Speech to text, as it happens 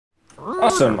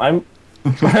Awesome.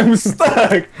 I'm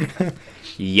stuck.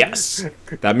 Yes.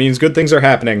 That means good things are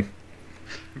happening.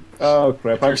 Oh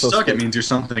crap! If you're stuck, it means you're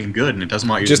something good, and it doesn't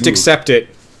want you Just to move. accept it.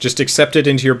 Just accept it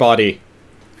into your body.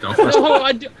 Don't press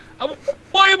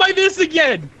Why am I this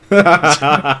again? God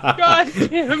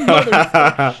damn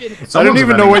motherfucker. I don't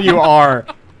even know what you are.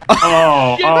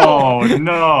 Oh, oh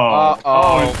no.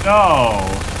 Oh no.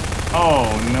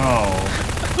 Oh no.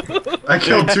 I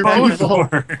killed two people.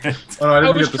 I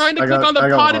was trying to click on the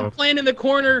potted plant in the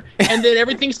corner, and then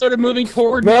everything started moving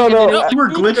toward me. No, and no, then You were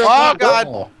glitched. Oh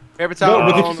god. Every time No,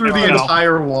 but Glitched through the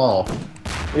entire wall.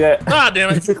 Yeah. Ah,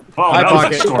 damn it. Oh, Hi, that was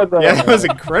Pocket. short. Yeah, that was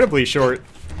incredibly short.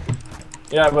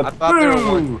 Yeah, I but thought there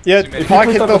were one. Yeah, too many.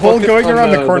 Pocket, the whole going on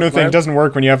around the the corner thing plant. doesn't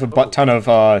work when you have a butt ton of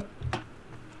yeah,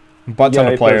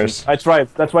 of players. I tried.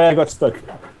 That's why I got stuck.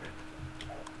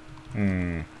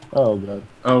 Hmm. Oh god.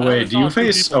 Oh wait, do you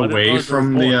face away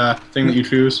from the thing that you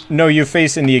choose? No, you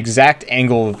face in the exact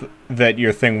angle that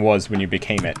your thing was when you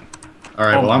became it. All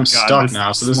right, Oh well my I'm God, stuck this now,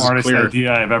 is so the this is smartest clear.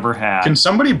 idea I've ever had. Can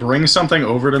somebody bring something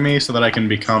over to me so that I can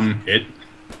become it?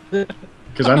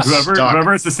 Because I'm stuck.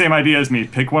 Whoever has the same idea as me,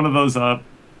 pick one of those up.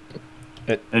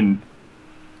 And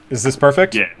Is this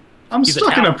perfect? yeah. I'm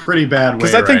stuck in a pretty bad way.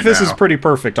 Because I think right this now. is pretty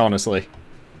perfect, honestly.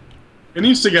 It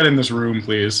needs to get in this room,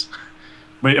 please.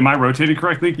 Wait, am I rotated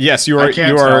correctly? Yes, you I are.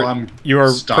 can't You tell, are. I'm You are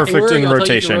stuck. perfect Don't worry, in I'll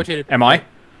tell you to rotation. rotate it. Am I?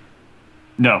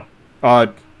 No.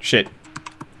 Shit.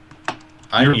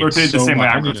 I You're need rotated the so same way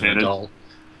much- I'm I need an rotated. adult.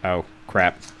 Oh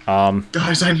crap.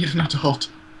 Guys, I need an adult.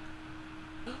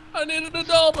 I need an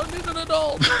adult. I need an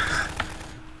adult.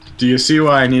 Do you see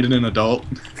why I needed an adult?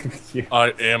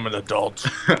 I am an adult.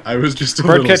 I was just a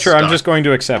little Birdcatcher, stuck. I'm just going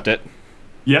to accept it.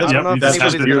 Yeah, I don't yep. know if You just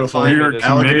anybody's have to- beautiful. You're Alligator,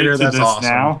 committed to that's this awesome.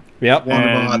 now. Yep.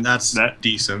 Wanderbot, And that's that-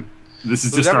 decent. This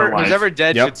is Who's just our ever, life. who's ever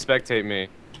dead Yep. should spectate me.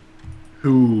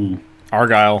 Who?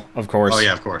 Argyle, of course. Oh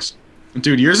yeah, of course.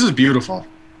 Dude, yours is beautiful.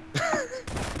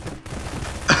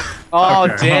 Oh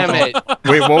Okay. damn it!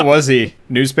 Wait, what was he?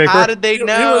 Newspaper? How did they It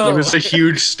know? was a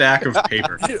huge stack of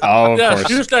paper. Oh, of Yeah, course.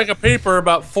 huge stack of paper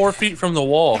about 4 feet from the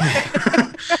wall.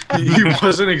 He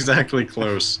wasn't exactly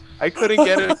close. I couldn't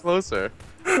get it closer.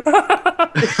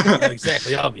 Not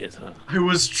exactly obvious, huh? I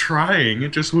was trying,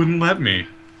 it just wouldn't let me.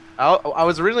 I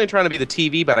was originally trying to be the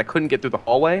TV, but I couldn't get through the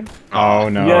hallway. Oh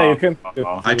no. Yeah, you can.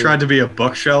 I tried to be a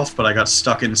bookshelf, but I got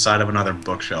stuck inside of another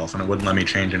bookshelf, and it wouldn't let me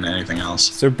change into anything else.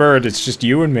 So Bird, it's just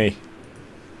you and me.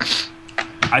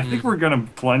 I think we're gonna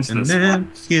plunge And this.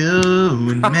 then you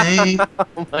and me.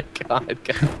 Oh my god,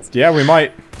 guys. Yeah, we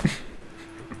might.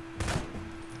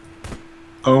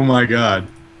 Oh my god.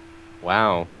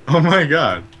 Wow. Oh my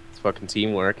god. It's fucking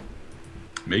teamwork.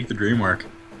 Make the dream work.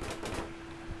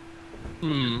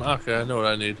 Okay, I know what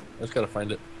I need. I just gotta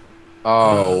find it.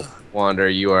 Oh, Wander,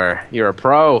 you're a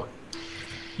pro.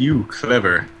 You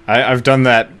clever. I've done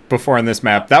that before in this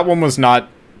map. That one was not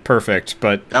perfect,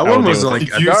 but That I will one was deal with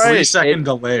like it. a Alright, 3-second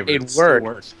delay. But It still worked.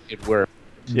 worked. It worked.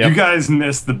 Yep. You guys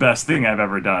missed the best thing I've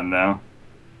ever done, though.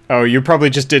 Oh, you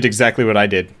probably just did exactly what I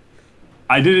did.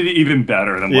 I did it even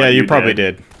better than Yeah, what you probably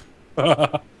did.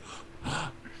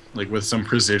 Like with some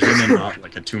precision and not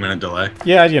like a 2-minute delay.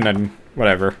 Yeah, you know,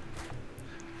 whatever.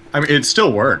 I mean, it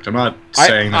still worked. I'm not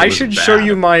saying that I it was should bad. show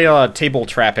you my table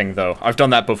trapping, though. I've done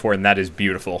that before, and that is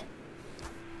beautiful.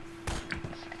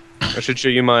 I should show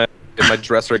you my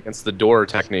dresser against the door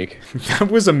technique.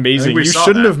 That was amazing. we You saw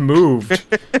shouldn't that. have moved.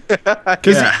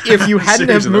 Because Yeah. if you hadn't have Seriously,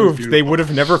 that was moved, they beautiful. would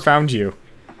have never found you.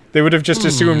 They would have just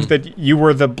assumed that you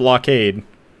were the blockade.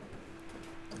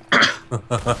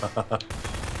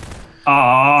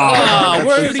 Ah,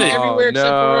 where is it? Everywhere except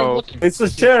for where I'm no. looking. It's a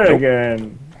chair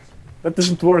again. That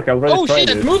doesn't work. I already Oh tried shit,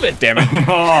 it's it. moving! Damn it.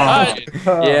 Ah,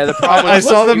 Yeah, the problem I is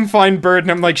saw them find Bird,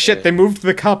 and I'm like, shit, they moved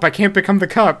the cup. I can't become the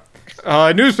cup.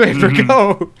 Newspaper,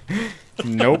 go!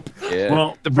 Nope. Yeah.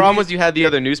 Well, the problem was you had the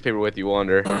other newspaper with you,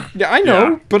 Wander. Yeah, I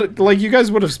know, Yeah. but, like, you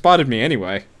guys would have spotted me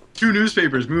anyway. 2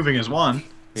 newspapers moving as one.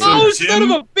 oh, Jim- son of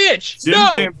a bitch! Jim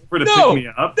No! came over to No! pick me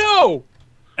up, No!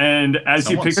 and as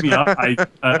Someone- he picked me up,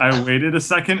 I waited a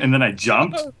second, and then I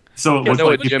jumped, so it I looked know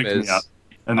like what he Jim picked me is. up.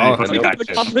 And then Oh, he put me Go back to the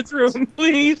in. conference room,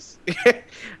 please!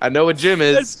 I know what Jim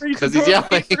is, because he's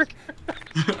yelling.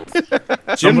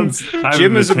 Someone's tied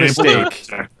Jim to is the a table mistake.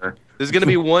 projector. There's gonna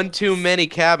be one too many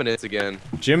cabinets again.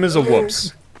 Jim is a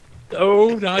whoops. Oh,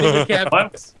 not even cap.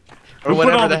 What? Or Who put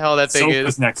whatever all the hell that thing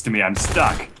sofas is. next to me? I'm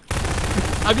stuck.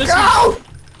 I'm just.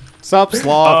 Sup,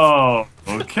 sloth?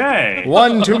 Oh, okay.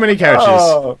 One too many couches.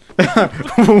 Oh,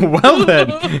 Well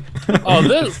then. Oh,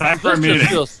 this. Time for a This meeting.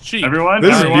 just feels cheap. Everyone,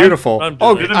 This is everyone? beautiful. I'm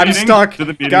Oh, doing it. I'm Meeting? stuck. To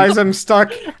the meeting. Guys, I'm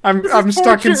stuck. I'm stuck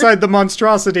torture. inside the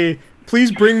monstrosity. Please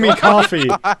bring me coffee.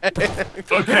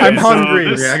 Okay, I'm hungry.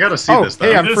 This, Okay, I gotta see this. Though.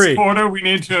 Hey, I'm this free. quarter, we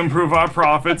need to improve our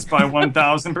profits by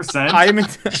 1,000%. I am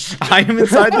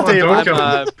inside the table. Don't kill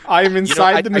me. I am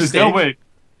inside the There's mistake. no way.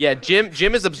 Yeah, Jim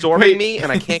is absorbing me,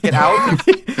 and I can't get out.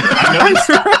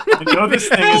 I know this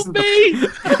thing Help isn't the me!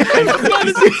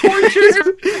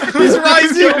 He's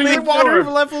rising. The water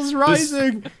level's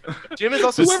rising. Jim is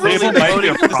also This slowly table might be devoting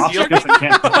a to the prop seal. because I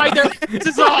can't. Right there, this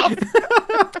is off.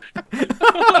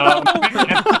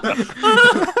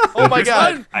 Oh my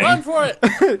god! Run for it!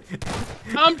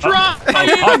 I'm trying.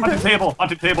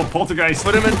 Onto table, poltergeist.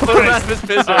 Put him out of his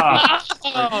misery.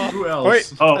 Who else?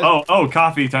 Wait. Oh,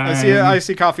 coffee time. I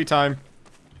see coffee time.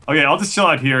 Okay, I'll just chill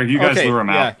out here. You guys Okay, lure him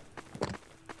out.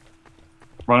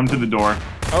 Run him to the door.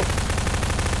 Oh.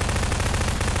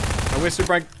 I wasted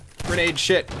my grenade.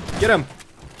 Shit. Get him.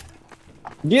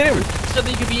 Get him! So that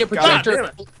you could be a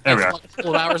projector. There we are.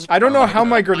 Full hours. I don't know how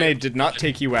my grenade did not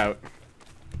take you out.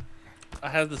 I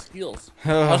have the skills.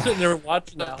 I was sitting there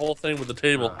watching that whole thing with the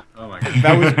table. Oh my god.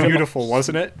 That was beautiful,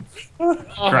 wasn't it?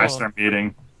 Crashed our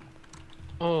meeting.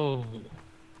 Oh.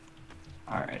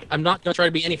 Alright. I'm not gonna try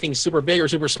to be anything super big or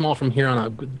super small from here on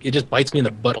out. It just bites me in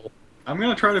the butthole. I'm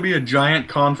gonna try to be a giant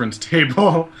conference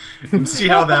table and see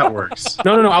how that works.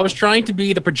 No. I was trying to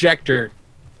be the projector.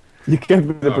 You can't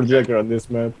be the projector on this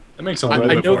map. That makes a I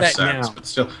little bit know more that sense, now. but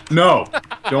still. No!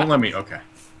 Don't let me. Okay.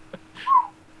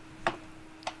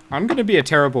 I'm gonna be a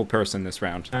terrible person this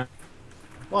round.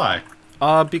 Why?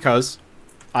 Because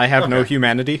I have no Okay.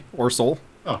 humanity or soul.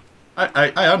 Oh, I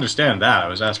understand that. I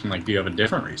was asking, like, do you have a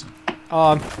different reason?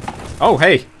 Oh,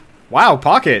 hey. Wow,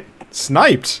 Pocket.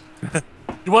 Sniped.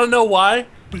 You want to know why?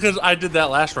 Because I did that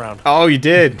last round. Oh, you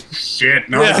did. Shit,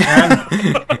 no, Yeah.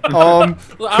 man. Um,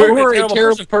 I'm You're a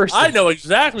terrible person. I know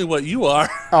exactly what you are.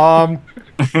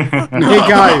 hey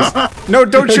guys. No,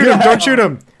 don't shoot him, don't shoot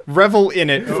him. Revel in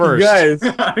it first. Guys,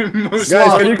 I'm most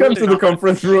guys, can you come to the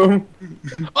conference room?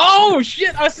 Oh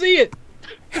shit! I see it.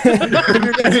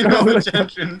 Pay no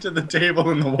attention to the table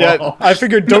in the wall. Yeah, I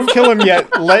figured don't kill him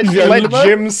yet. Let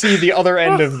Jim see the other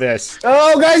end of this.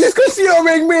 Oh, guys, it's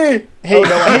consuming me! Hey,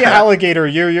 hey, alligator,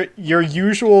 your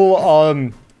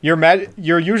usual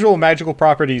your usual magical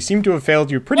properties seem to have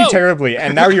failed you pretty terribly,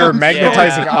 and now you're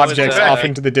magnetizing Yeah, I was, objects off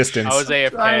into the distance. I was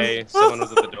AFK. Someone was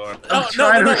at the door. I'm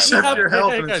trying to accept your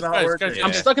help and it's not working.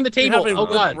 I'm stuck in the table. Oh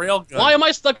god. Why am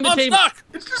I stuck in the I'm table? stuck.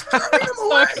 It's just throwing him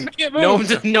away. I can't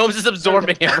move. Gnomes is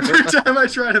absorbing him. Every time I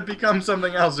try to become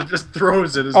something else, it just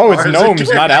throws it as Oh, far it's as gnomes, it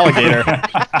can. not alligator.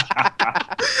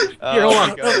 Here, hold on.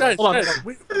 No, guys, Hold on.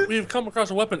 guys, we've come across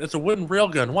a weapon. It's a wooden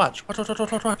railgun. Watch.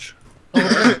 Watch.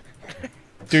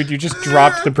 Dude, you just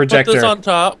dropped the Put this projector. on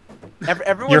top.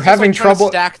 Everyone's You're just, having like, trying to trouble-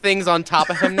 stack things on top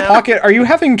of him now. Pocket, are you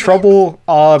having trouble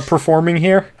performing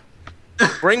here?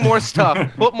 Bring more stuff.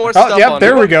 Put more stuff Oh, on yep,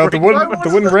 there we go. Bring- The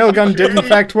wooden railgun did in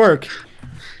fact work.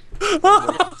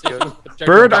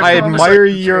 Bird, I promise admire I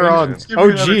can your change this. Give me oh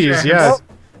another geez, chance. yeah.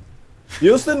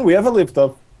 Houston, we have a lift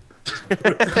up.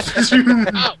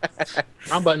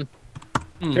 Wrong button.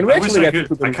 Can we I wish actually I get to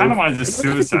could. the I kind of roof? wanted to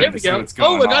suicide There we to see go. what's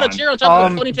going Oh, I got a on. chair on top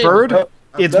of the funny table. Bird,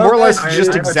 it's no, more or less guys,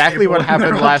 just I- exactly what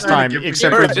happened last time,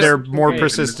 except for Bird, they're just- more okay.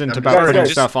 persistent Just about putting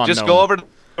just- stuff on Just them. go over to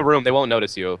the room. They won't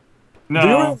notice you. Do you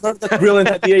No. remember that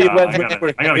brilliant idea you No, went I when you gotta,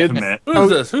 were I gotta kids? commit. Who's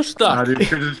this? Who's Nah, stuck?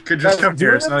 dude, could just come Do you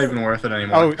here. It's not remember- even worth it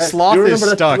anymore. Oh, Guys, Sloth do you is remember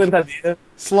that stuck. brilliant idea?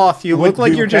 Sloth, you Would look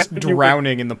like you you're just have- you-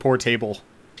 drowning in the poor table.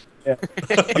 Yeah.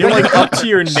 You're like up to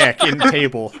your neck in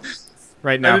table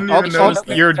right now. didn't even Oh, notice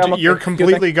that. you're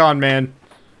completely gone, man.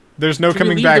 There's no Should we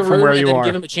coming leave back the from room where and you then are.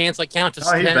 Give him a chance, like count to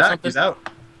Oh, he's 10 or back. something. He's out.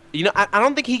 You know, I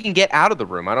don't think he can get out of the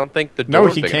room. I don't think the No,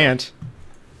 door's he big can't.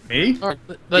 Me? All right,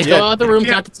 let's Yeah. go out the room, I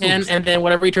count to 10, and then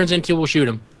whatever he turns into, we'll shoot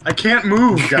him. I can't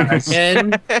move, guys.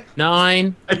 10,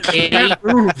 9, I 8, can't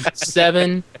move.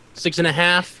 7,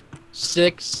 6.5,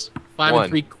 6, 5 1.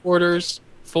 3/4,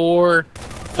 4.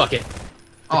 Fuck it.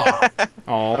 Oh,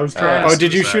 Oh, I was trying to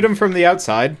did you suicide. shoot him from the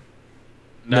outside?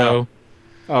 No.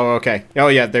 Oh, okay. Oh,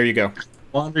 yeah, there you go.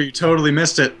 Wander, you totally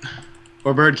missed it.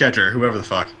 Or Birdcatcher, whoever the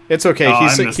fuck. It's okay. Oh,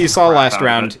 I he missed he the saw crap last out of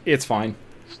round. it. It's fine.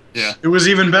 Yeah. It was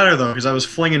even better, though, because I was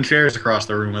flinging chairs across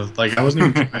the room with, like, I wasn't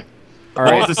even trying. All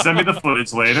Well, right. just send me the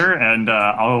footage later, and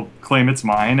I'll claim it's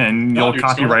mine, and No, you'll dude,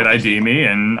 copyright sorry. ID me,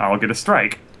 and I'll get a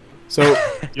strike. So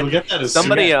You'll get that as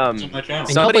Somebody, soon as it's on my channel. And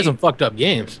y'all Somebody- play some fucked up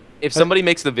games. If somebody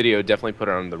makes the video, definitely put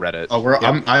it on the Reddit. Oh,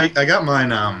 I got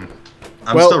mine, I'm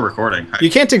Well, still recording.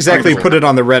 you can't exactly put it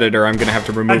on the Reddit, or I'm gonna have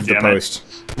to remove the God damn it. post.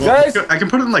 Guys! I can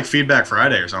put it in, like, Feedback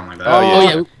Friday or something like that. Oh, Oh,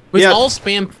 yeah. With Yeah. all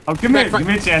spam. Oh, give me a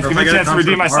Feedback chance. Or Give if me I a get chance to done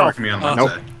redeem for tomorrow, it myself. can be on Nope.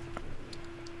 Wednesday.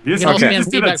 You just, You can also Okay. just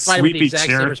spam do feedback that Friday with the sweepy exact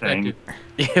same chair perspective. thing.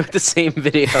 Yeah, with the same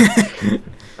video.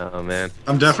 Oh man.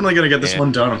 I'm definitely gonna get this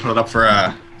one done and put it up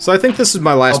for. So I think this is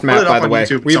my last map, by the way.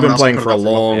 We've been playing for a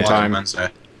long time.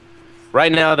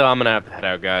 Right now, though, I'm gonna have to head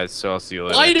out, guys. So I'll see you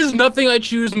later. Light is nothing. I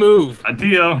choose move.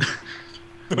 Adio.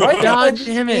 God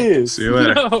damn it. See you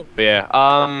later. But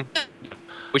yeah.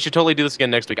 We should totally do this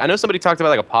again next week. I know somebody talked about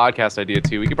like a podcast idea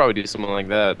too. We could probably do something like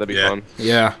that. That'd be fun.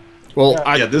 Yeah. Well,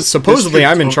 supposedly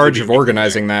I'm in charge of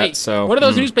organizing that. Hey, so. What are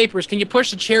those newspapers? Can you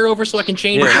push the chair over so I can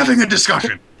change? We're having a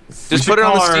discussion. Just put it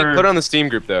on the Steam. Put it on the Steam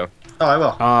group though. Oh, I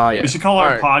will. Yeah. We should call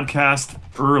our podcast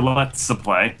Let's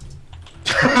Play.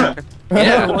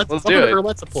 Yeah, let's do it.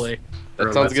 Let's play.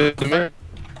 That sounds good to me.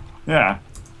 Yeah.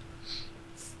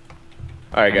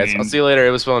 All right, guys. I'll see you later.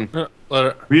 It was fun.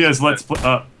 Ria's Let's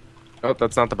Play. Oh,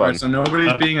 that's not the button. Right, so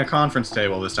nobody's being a conference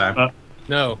table this time.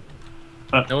 No.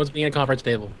 No one's being a conference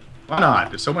table. Why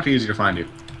not? It's so much easier to find you.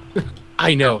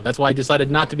 I know. That's why I decided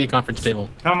not to be a conference table.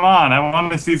 Come on, I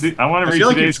want to see. I want to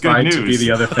read today's good news. To be the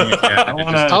other thing again.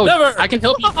 I can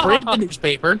help you print the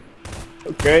newspaper.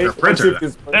 Okay.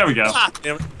 There we go.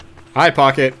 Hi,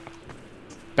 Pocket.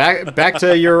 Back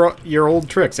to your old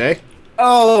tricks, eh?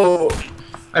 Oh!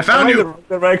 I found you. The wrong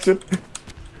direction.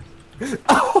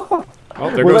 Oh,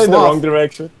 there Was goes I in the Sloth. wrong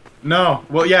direction? No.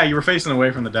 Well, yeah, you were facing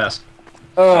away from the desk.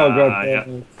 Oh god. Yeah.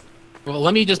 Well,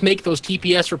 let me just make those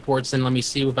TPS reports and let me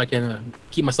see if I can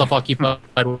keep myself occupied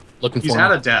looking He's for at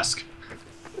them. a desk.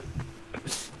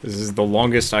 This is the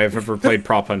longest I have ever played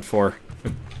Prop Hunt for.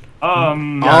 Yeah,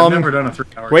 I've never done a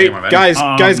 3-hour Wait, game already.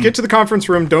 guys, get to the conference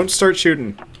room. Don't start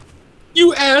shooting.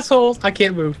 You assholes! I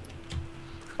can't move.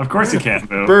 Of course you can't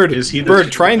move. Bird, Is he the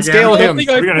Bird, try and again? scale I him. think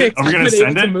Are we gonna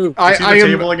send it? Move. Is he the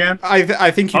table again?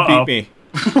 I think you beat me.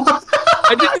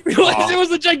 I didn't realize it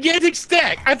was a gigantic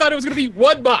stack. I thought it was gonna be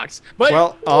one box. But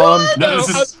Well, No, this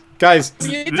is. guys,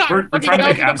 We're trying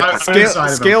to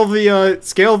make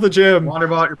scale the gym.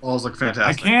 Wanderbot, your balls look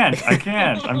fantastic. I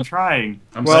can't. I'm trying.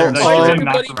 Well, sorry.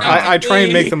 I try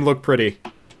and make them look pretty.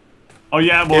 Oh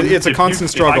yeah, well, It's a constant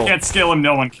struggle. If I can't scale him,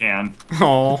 no one can.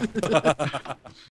 Oh.